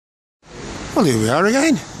Well, here we are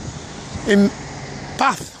again. In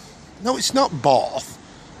Bath. No, it's not Bath.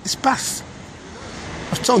 It's Bath. I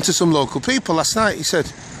was talking to some local people last night. He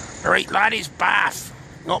said, "Right, lad, it's Bath,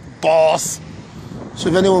 not Bath." So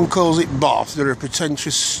if anyone calls it Bath, they're a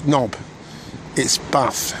pretentious snob. It's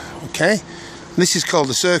Bath, okay? And this is called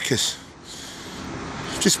the Circus.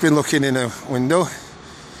 Just been looking in a window.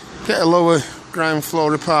 Get a lower ground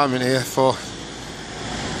floor apartment here for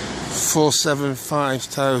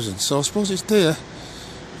 475,000. So I suppose it's dear.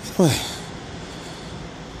 Anyway,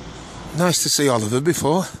 nice to see Oliver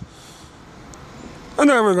before. And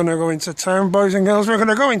now we're going to go into town, boys and girls. We're going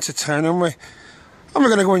to go into town, and we're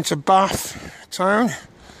going to go into Bath town,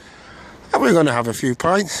 and we're going to have a few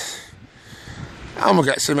pints, and we'll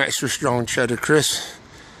get some extra strong cheddar crisps,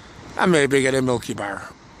 and maybe get a Milky Bar.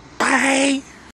 Bye.